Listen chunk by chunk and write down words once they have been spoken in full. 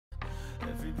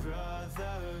every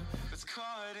brother that's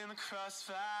caught in the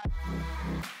crossfire.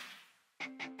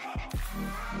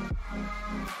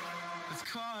 That's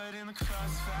caught in the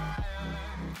crossfire.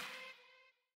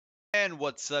 And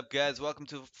what's up, guys? Welcome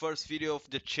to the first video of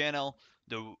the channel,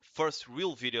 the first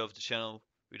real video of the channel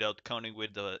without counting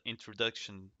with the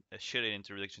introduction, a shitty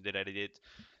introduction that I did.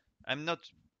 I'm not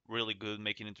really good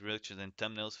making introductions and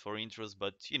thumbnails for intros,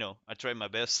 but you know, I try my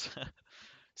best.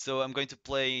 So I'm going to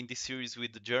play in this series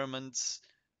with the Germans,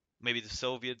 maybe the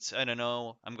Soviets, I don't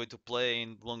know. I'm going to play,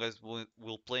 and long as we're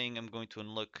playing, I'm going to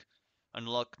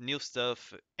unlock new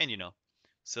stuff, and you know.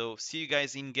 So see you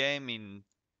guys in game, and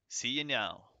see you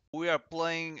now. We are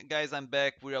playing, guys. I'm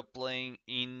back. We are playing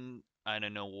in, I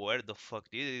don't know where the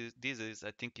fuck this is.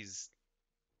 I think is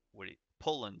where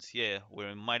Poland. Yeah, we're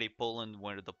in mighty Poland,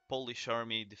 where the Polish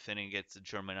army defending against the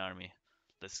German army.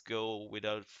 Let's go.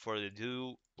 Without further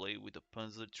ado, play with the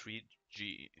Panzer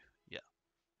 3G. Yeah,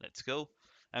 let's go.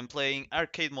 I'm playing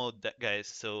arcade mode, guys.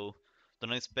 So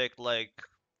don't expect like,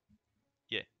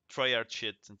 yeah, tryhard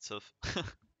shit and stuff.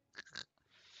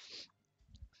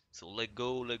 So let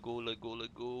go, let go, let go,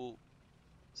 let go.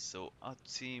 So our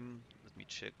team, let me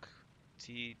check.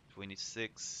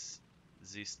 T26,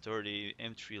 Z30,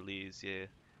 M3 Lees, yeah,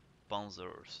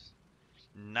 Panzers.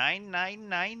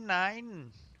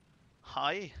 9999.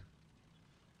 Hi,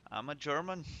 I'm a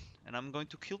German, and I'm going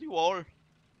to kill you all.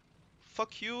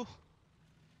 Fuck you.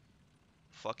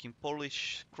 Fucking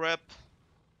Polish crap.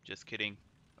 Just kidding.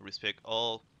 I respect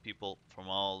all people from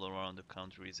all around the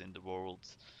countries in the world.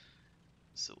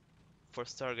 So,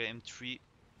 first target M3.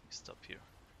 Stop here.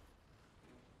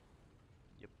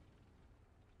 Yep.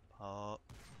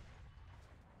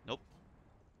 Nope.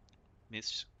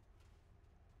 Miss.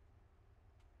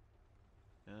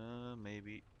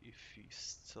 Maybe if he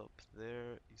stop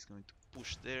there, he's going to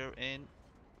push there and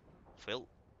fail.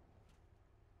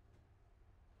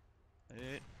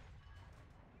 And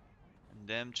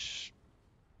damage.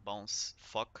 Bounce.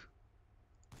 Fuck.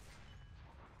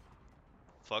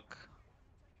 Fuck.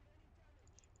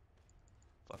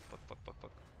 Fuck, fuck, fuck, fuck,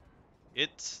 fuck.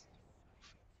 It.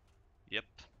 Yep.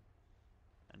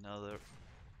 Another.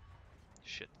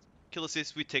 Shit. Kill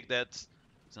assist, we take that.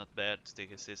 It's not bad to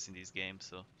take assist in these games,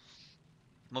 so.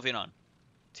 Moving on.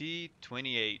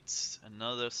 T-28.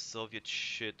 Another Soviet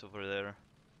shit over there.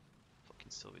 Fucking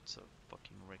Soviets are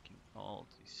fucking wrecking all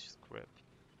this crap.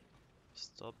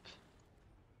 Stop.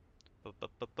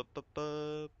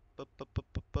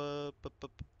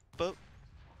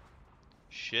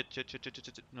 Shit, shit, shit, shit, shit,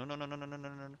 shit. No, no, no, no, no, no, no,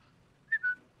 no, no.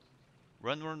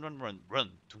 Run, run, run, run,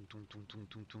 run. Tum, tum, tum, tum,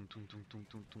 tum, tum, tum, tum, tum,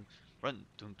 tum, tum. Run.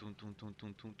 Tum, tum, tum, tum,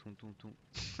 tum, tum, tum, tum, tum.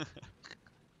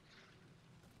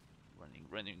 Running,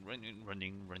 running, running,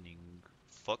 running, running.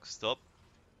 Fuck, stop.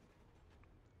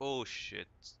 Oh shit.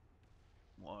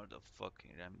 What the fuck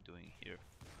am I doing here?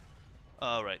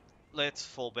 Alright, let's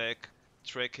fall back.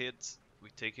 Track it.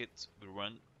 We take it. We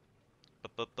run.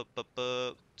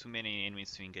 Too many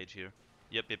enemies to engage here.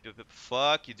 Yep, yep, yep, yep.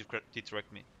 Fuck, you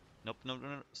detract me. Nope, no, no,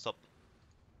 no, stop.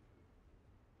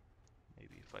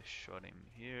 Maybe if I shot him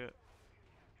here.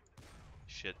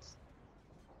 Shit.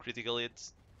 Critical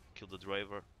hit. Kill the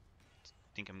driver.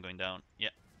 Think I'm going down.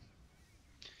 Yeah.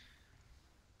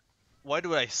 Why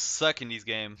do I suck in this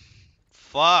game?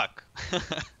 Fuck!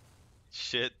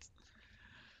 Shit.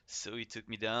 So he took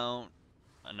me down.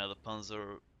 Another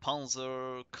Panzer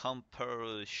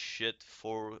Camper shit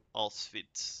for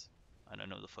Auschwitz. I don't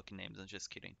know the fucking names, I'm just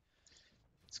kidding.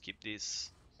 Skip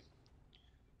this.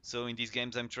 So in these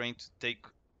games I'm trying to take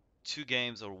 2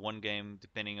 games or 1 game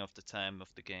depending of the time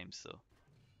of the game, so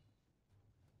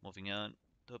moving on.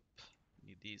 Up.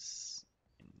 Need this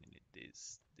and need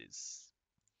this.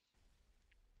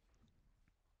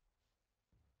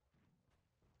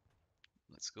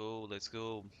 Let's go, let's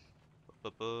go. Up,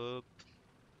 up, up.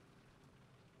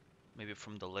 Maybe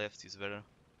from the left is better.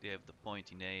 They have the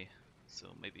point in A,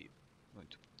 so maybe I'm going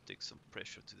to take some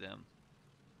pressure to them.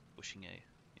 Pushing A,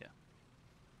 yeah.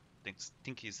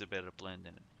 Think is a better plan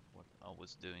than what I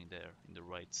was doing there in the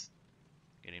right.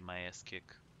 Getting my ass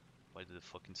kicked by the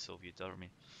fucking Soviet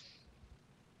army.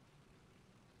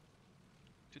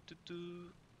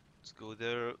 Let's go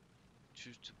there.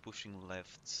 Choose to pushing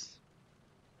left.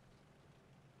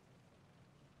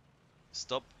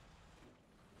 Stop.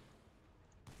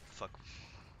 Fuck.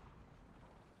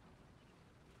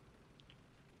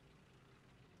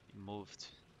 He moved.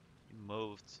 He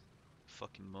moved.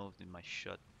 Fucking moved in my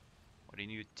shot. Why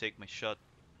didn't you take my shot,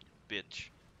 you bitch?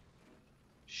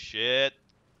 Shit.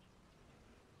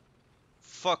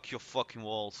 Fuck your fucking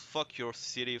walls. Fuck your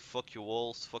city. Fuck your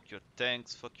walls. Fuck your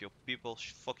tanks. Fuck your people.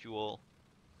 Fuck you all.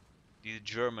 This is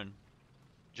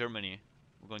Germany.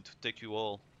 We're going to take you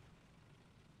all.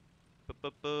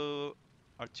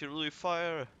 Artillery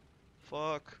fire!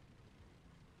 Fuck!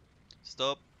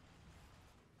 Stop!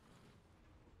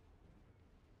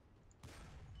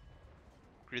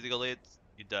 Critical hit!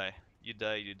 You die. You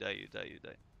die, you die, you die, you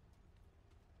die.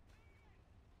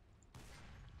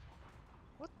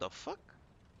 What the fuck?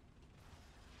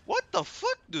 What the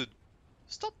fuck, dude?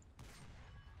 Stop!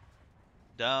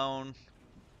 Down.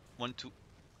 1, 2.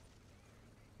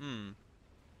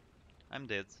 I'm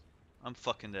dead. I'm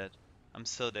fucking dead. I'm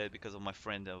so dead because of my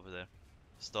friend over there.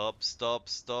 Stop, stop,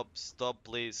 stop, stop,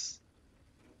 please.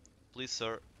 Please,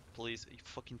 sir. Please. You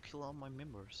fucking kill all my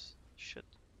members. Shit.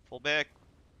 Fall back.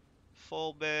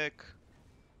 Fall back.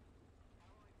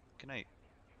 Can I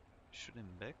shoot him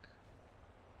back?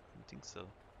 I don't think so.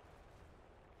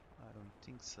 I don't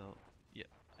think so. Yeah,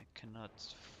 I cannot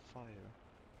fire.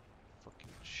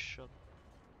 Fucking shot.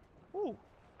 Ooh,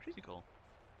 critical.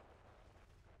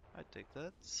 I take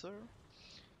that, sir.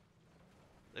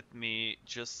 Let me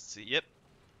just see. Yep.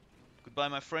 Goodbye,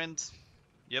 my friend.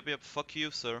 Yep, yep. Fuck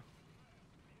you, sir.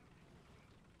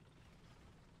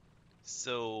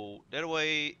 So that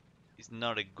way is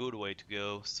not a good way to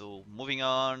go. So moving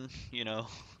on, you know.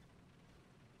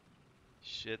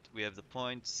 Shit, we have the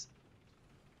points.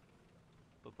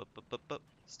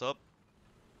 Stop.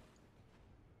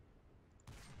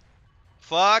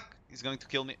 Fuck! He's going to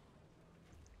kill me.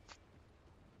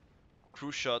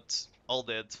 Crew shot. All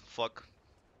dead. Fuck.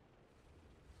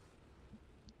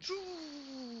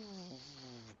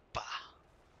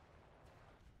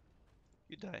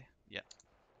 You die. Yeah.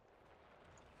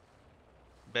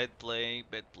 Bad play,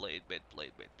 bad played, bad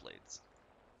played, bad played.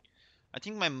 I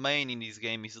think my main in this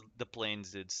game is the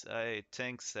planes, dudes.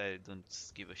 Tanks I don't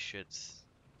give a shit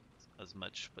as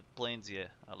much, but planes, yeah,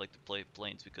 I like to play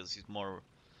planes because it's more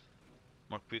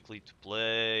quickly to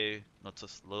play, not so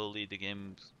slowly. The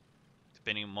game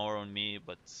depending more on me,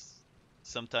 but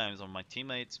sometimes on my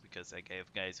teammates because I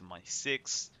have guys in my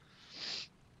 6.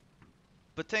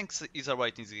 But tanks is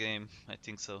alright in the game, I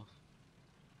think so.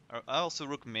 I also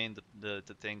recommend the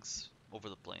tanks over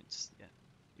the planes. Yeah,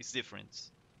 it's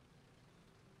different.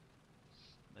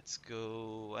 Let's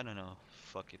go. I don't know.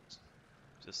 Fuck it.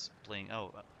 Just playing.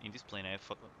 Oh, in this plane I have.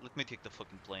 Let me take the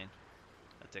fucking plane.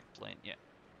 Attack plane. Yeah.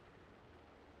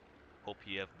 Hope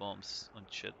you have bombs on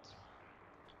shit.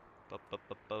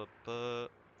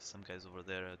 Some guys over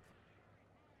there.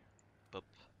 Pup.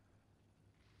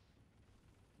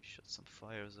 Shot some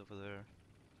fires over there.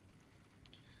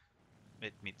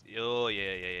 Let me. Oh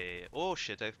yeah, yeah, yeah, yeah. Oh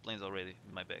shit! I have planes already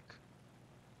in my back.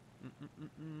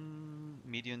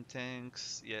 Medium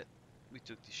tanks. Yeah, we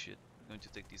took this shit. We're going to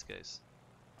take these guys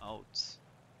out.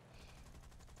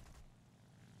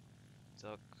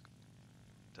 Duck,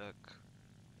 duck,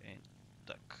 and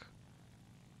duck.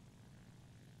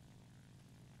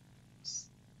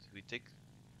 Did we take?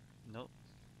 No,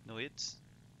 no hits.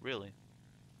 Really?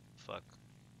 Fuck.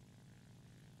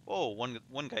 Oh,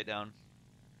 one guy down.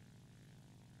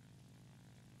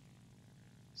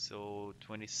 So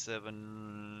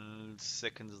 27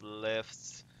 seconds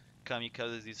left.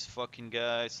 Kamikaze these fucking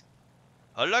guys.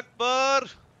 Al Akbar!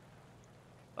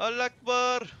 Al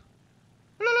Akbar!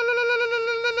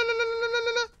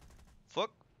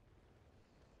 Fuck.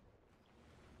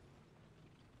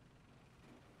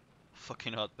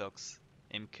 Fucking hotbox.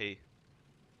 MK.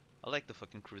 I like the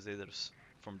fucking Crusaders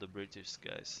from the British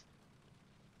guys.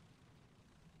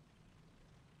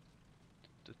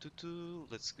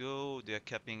 Let's go. They are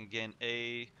capping again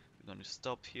A. We're gonna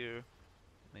stop here.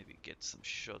 Maybe get some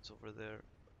shots over there.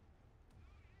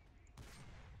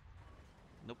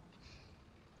 Nope.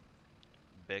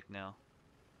 Back now.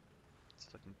 This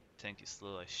fucking tank is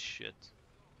slow as shit.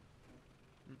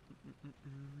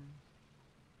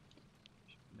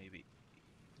 Maybe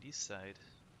this side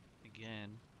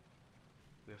again.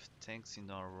 We have tanks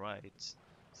in our right,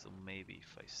 so maybe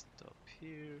if I stop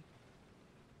here,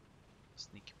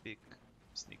 sneak peek,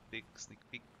 sneak peek, sneak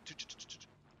peek,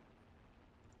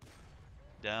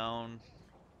 down.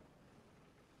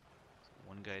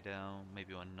 One guy down,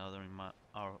 maybe another in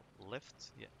our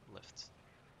left. Yeah, left,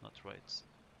 not right.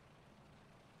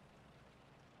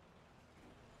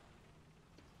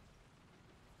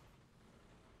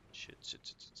 Shit.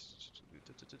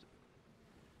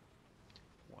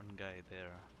 One guy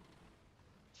there.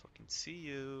 Fucking see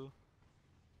you.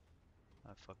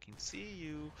 I fucking see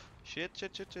you. Shit.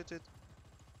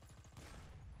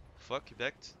 Fuck, he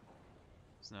backed.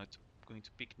 He's not going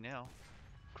to pick now.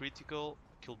 Critical.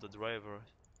 Kill the driver.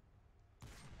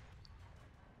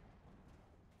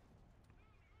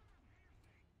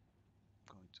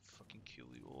 Going to fucking kill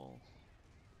you all.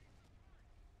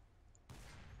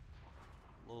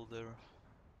 Hello there.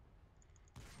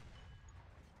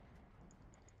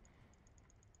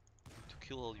 To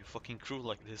kill all your fucking crew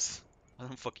like this. I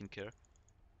don't fucking care.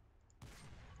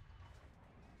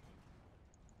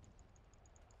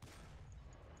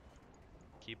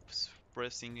 Keep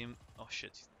pressing him. Oh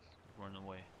shit, run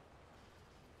away.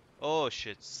 Oh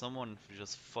shit, someone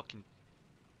just fucking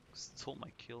stole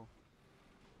my kill.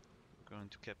 I'm going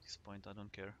to cap this point, I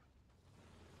don't care.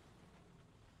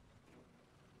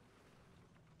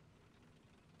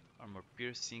 Armor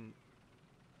piercing.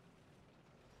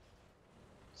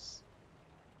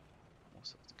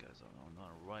 Most of the guys are on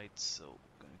our right, so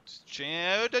going to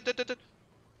change.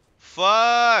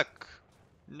 Fuck!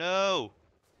 No!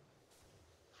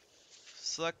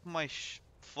 Suck my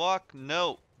fuck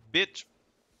no, bitch!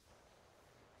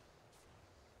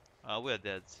 We're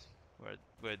dead.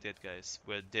 We're dead, guys.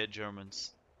 We're dead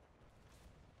Germans.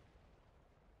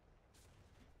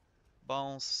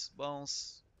 Bounce,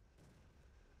 bounce.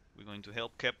 We're going to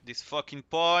help cap this fucking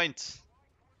point.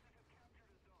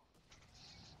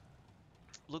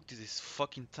 Look at these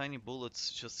fucking tiny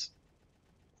bullets. Just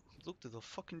look at the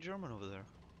fucking German over there.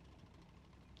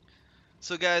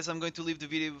 So guys, I'm going to leave the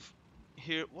video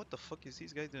here. What the fuck is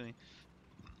this guy doing?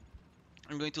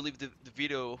 I'm going to leave the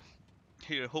video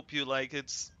here. Hope you like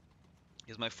it.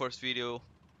 It's my first video.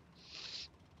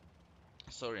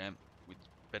 Sorry, I'm with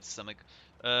bad stomach.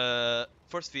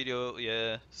 First video,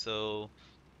 yeah. So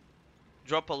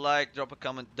drop a like, drop a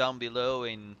comment down below,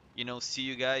 and see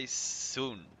you guys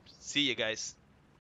soon. See you guys.